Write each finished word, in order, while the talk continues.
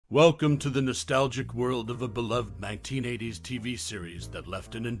Welcome to the nostalgic world of a beloved 1980s TV series that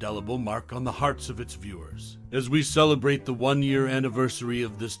left an indelible mark on the hearts of its viewers. As we celebrate the one-year anniversary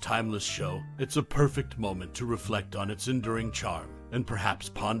of this timeless show, it's a perfect moment to reflect on its enduring charm, and perhaps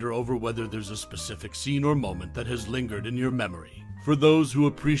ponder over whether there's a specific scene or moment that has lingered in your memory. For those who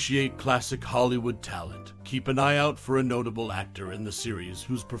appreciate classic Hollywood talent, keep an eye out for a notable actor in the series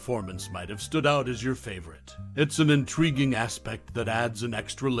whose performance might have stood out as your favorite. It's an intriguing aspect that adds an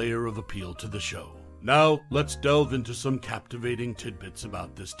extra layer of appeal to the show. Now, let's delve into some captivating tidbits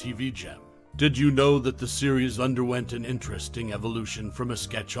about this TV gem. Did you know that the series underwent an interesting evolution from a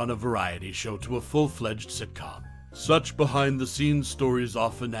sketch on a variety show to a full-fledged sitcom? Such behind-the-scenes stories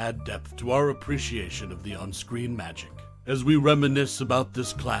often add depth to our appreciation of the on-screen magic. As we reminisce about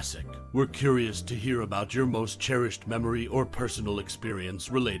this classic, we're curious to hear about your most cherished memory or personal experience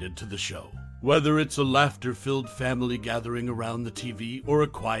related to the show. Whether it's a laughter-filled family gathering around the TV or a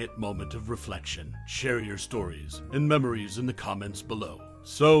quiet moment of reflection, share your stories and memories in the comments below.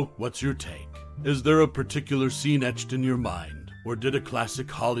 So, what's your take? Is there a particular scene etched in your mind, or did a classic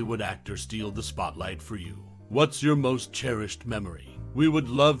Hollywood actor steal the spotlight for you? What's your most cherished memory? We would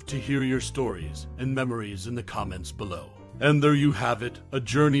love to hear your stories and memories in the comments below. And there you have it, a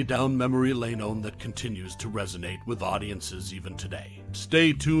journey down memory lane that continues to resonate with audiences even today.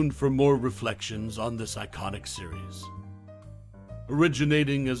 Stay tuned for more reflections on this iconic series.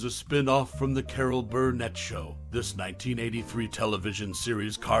 Originating as a spin-off from the Carol Burnett show, this 1983 television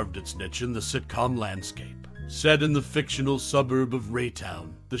series carved its niche in the sitcom landscape. Set in the fictional suburb of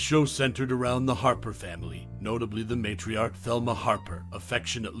Raytown, the show centered around the Harper family, notably the matriarch Thelma Harper,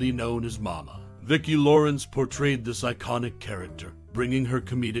 affectionately known as Mama. Vicki Lawrence portrayed this iconic character, bringing her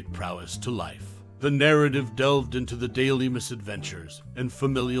comedic prowess to life. The narrative delved into the daily misadventures and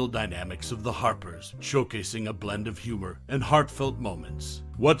familial dynamics of the Harpers, showcasing a blend of humor and heartfelt moments.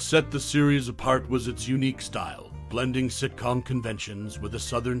 What set the series apart was its unique style, blending sitcom conventions with a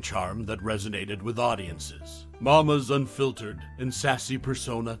southern charm that resonated with audiences. Mama's unfiltered and sassy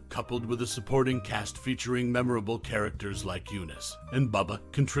persona, coupled with a supporting cast featuring memorable characters like Eunice and Bubba,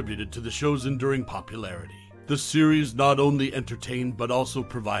 contributed to the show's enduring popularity. The series not only entertained but also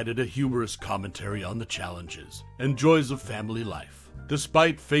provided a humorous commentary on the challenges and joys of family life.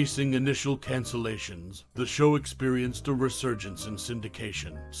 Despite facing initial cancellations, the show experienced a resurgence in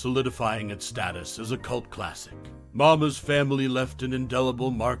syndication, solidifying its status as a cult classic. Mama's Family left an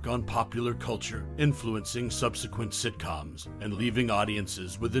indelible mark on popular culture, influencing subsequent sitcoms and leaving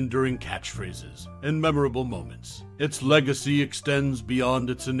audiences with enduring catchphrases and memorable moments. Its legacy extends beyond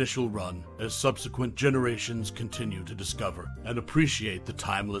its initial run as subsequent generations continue to discover and appreciate the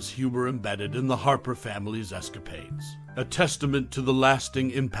timeless humor embedded in the Harper family's escapades. A testament to the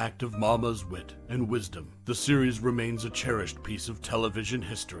lasting impact of Mama's wit and wisdom, the series remains a cherished piece of television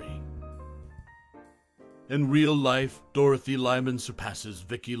history. In real life, Dorothy Lyman surpasses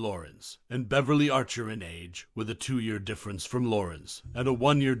Vicki Lawrence and Beverly Archer in age, with a 2-year difference from Lawrence and a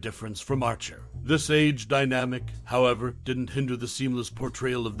 1-year difference from Archer. This age dynamic, however, didn't hinder the seamless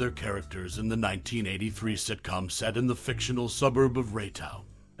portrayal of their characters in the 1983 sitcom set in the fictional suburb of Raytown.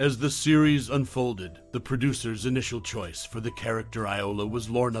 As the series unfolded, the producer's initial choice for the character Iola was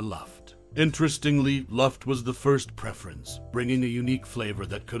Lorna Luft. Interestingly, Luft was the first preference, bringing a unique flavor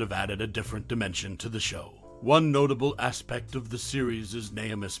that could have added a different dimension to the show. One notable aspect of the series is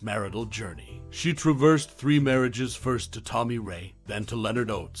Naomi's marital journey. She traversed 3 marriages, first to Tommy Ray, then to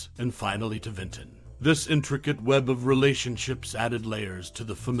Leonard Oates, and finally to Vinton. This intricate web of relationships added layers to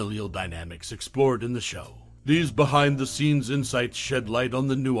the familial dynamics explored in the show. These behind-the-scenes insights shed light on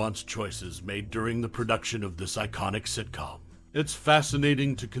the nuanced choices made during the production of this iconic sitcom. It's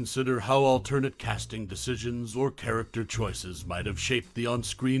fascinating to consider how alternate casting decisions or character choices might have shaped the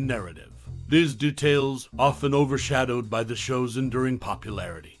on-screen narrative. These details, often overshadowed by the show's enduring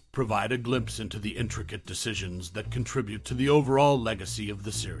popularity, provide a glimpse into the intricate decisions that contribute to the overall legacy of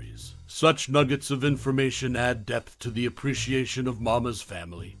the series. Such nuggets of information add depth to the appreciation of Mama's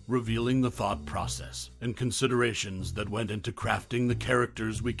Family, revealing the thought process and considerations that went into crafting the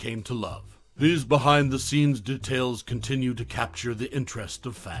characters we came to love. These behind-the-scenes details continue to capture the interest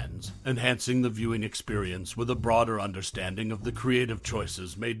of fans, enhancing the viewing experience with a broader understanding of the creative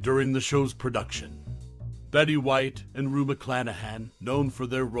choices made during the show's production. Betty White and Rue McClanahan, known for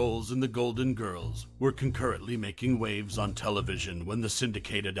their roles in The Golden Girls, were concurrently making waves on television when the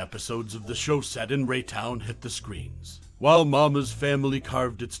syndicated episodes of the show set in Raytown hit the screens. While Mama's Family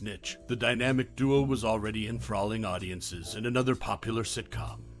carved its niche, the dynamic duo was already enthralling audiences in another popular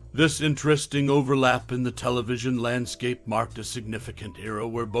sitcom. This interesting overlap in the television landscape marked a significant era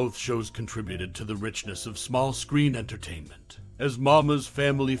where both shows contributed to the richness of small-screen entertainment. As Mama's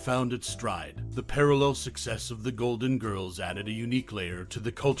family found its stride, the parallel success of the Golden Girls added a unique layer to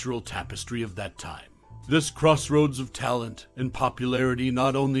the cultural tapestry of that time. This crossroads of talent and popularity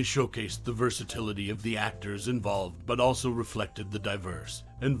not only showcased the versatility of the actors involved, but also reflected the diverse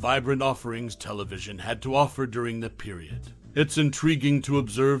and vibrant offerings television had to offer during that period. It's intriguing to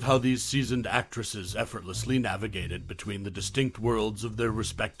observe how these seasoned actresses effortlessly navigated between the distinct worlds of their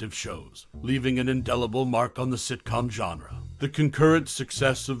respective shows, leaving an indelible mark on the sitcom genre. The concurrent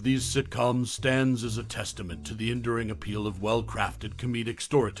success of these sitcoms stands as a testament to the enduring appeal of well-crafted comedic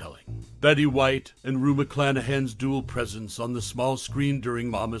storytelling. Betty White and Rue McClanahan's dual presence on the small screen during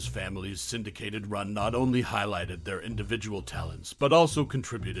Mama's Family's syndicated run not only highlighted their individual talents, but also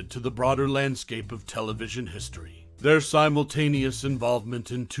contributed to the broader landscape of television history. Their simultaneous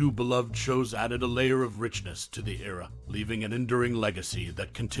involvement in two beloved shows added a layer of richness to the era, leaving an enduring legacy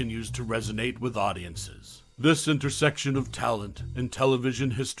that continues to resonate with audiences. This intersection of talent and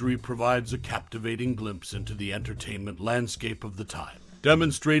television history provides a captivating glimpse into the entertainment landscape of the time,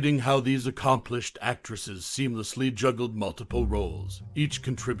 demonstrating how these accomplished actresses seamlessly juggled multiple roles, each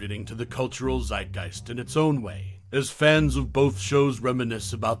contributing to the cultural zeitgeist in its own way. As fans of both shows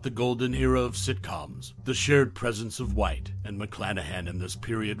reminisce about the golden era of sitcoms, the shared presence of White and McClanahan in this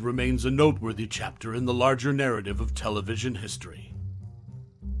period remains a noteworthy chapter in the larger narrative of television history.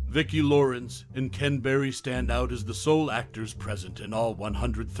 Vicki Lawrence and Ken Berry stand out as the sole actors present in all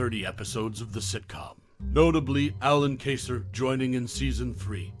 130 episodes of the sitcom. Notably, Allan Kayser, joining in Season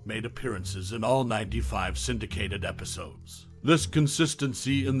 3, made appearances in all 95 syndicated episodes. This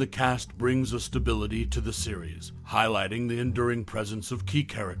consistency in the cast brings a stability to the series, highlighting the enduring presence of key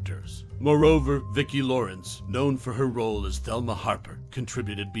characters. Moreover, Vicki Lawrence, known for her role as Thelma Harper,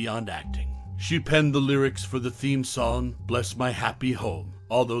 contributed beyond acting. She penned the lyrics for the theme song, "Bless My Happy Home,"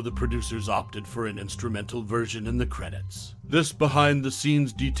 although the producers opted for an instrumental version in the credits. This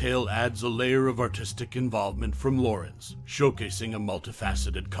behind-the-scenes detail adds a layer of artistic involvement from Lawrence, showcasing a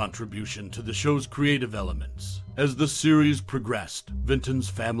multifaceted contribution to the show's creative elements. As the series progressed, Vinton's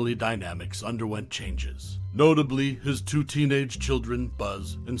family dynamics underwent changes. Notably, his two teenage children,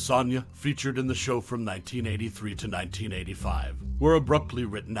 Buzz and Sonja, featured in the show from 1983 to 1985, were abruptly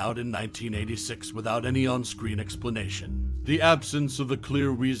written out in 1986 without any on-screen explanation. The absence of a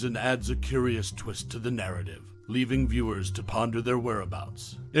clear reason adds a curious twist to the narrative, leaving viewers to ponder their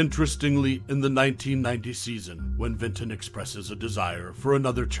whereabouts. Interestingly, in the 1990 season, when Vinton expresses a desire for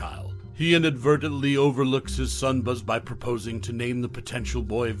another child, he inadvertently overlooks his son Buzz by proposing to name the potential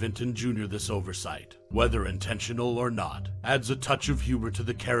boy Vinton Jr. This oversight, whether intentional or not, adds a touch of humor to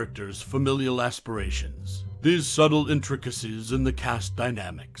the character's familial aspirations. These subtle intricacies in the cast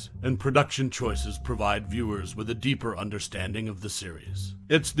dynamics and production choices provide viewers with a deeper understanding of the series.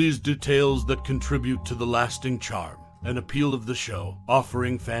 It's these details that contribute to the lasting charm and appeal of the show,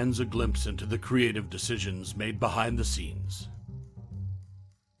 offering fans a glimpse into the creative decisions made behind the scenes.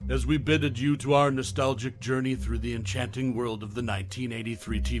 As we bid adieu to our nostalgic journey through the enchanting world of the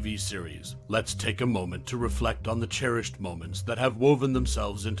 1983 TV series, let's take a moment to reflect on the cherished moments that have woven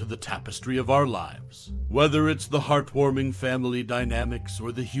themselves into the tapestry of our lives. Whether it's the heartwarming family dynamics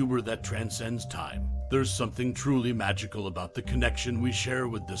or the humor that transcends time, there's something truly magical about the connection we share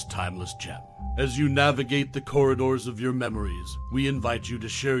with this timeless gem. As you navigate the corridors of your memories, we invite you to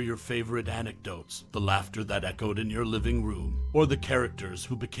share your favorite anecdotes, the laughter that echoed in your living room, or the characters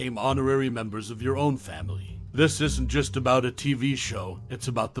who became honorary members of your own family. This isn't just about a TV show, it's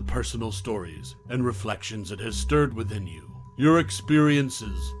about the personal stories and reflections it has stirred within you. Your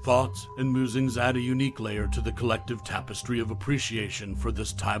experiences, thoughts, and musings add a unique layer to the collective tapestry of appreciation for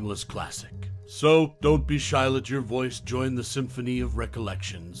this timeless classic. So, don't be shy, let your voice join the symphony of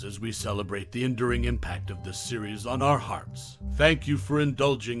recollections as we celebrate the enduring impact of this series on our hearts. Thank you for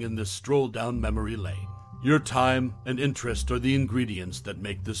indulging in this stroll down memory lane. Your time and interest are the ingredients that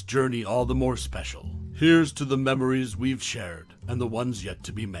make this journey all the more special. Here's to the memories we've shared and the ones yet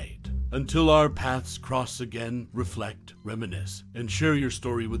to be made. Until our paths cross again, reflect, reminisce, and share your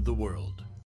story with the world.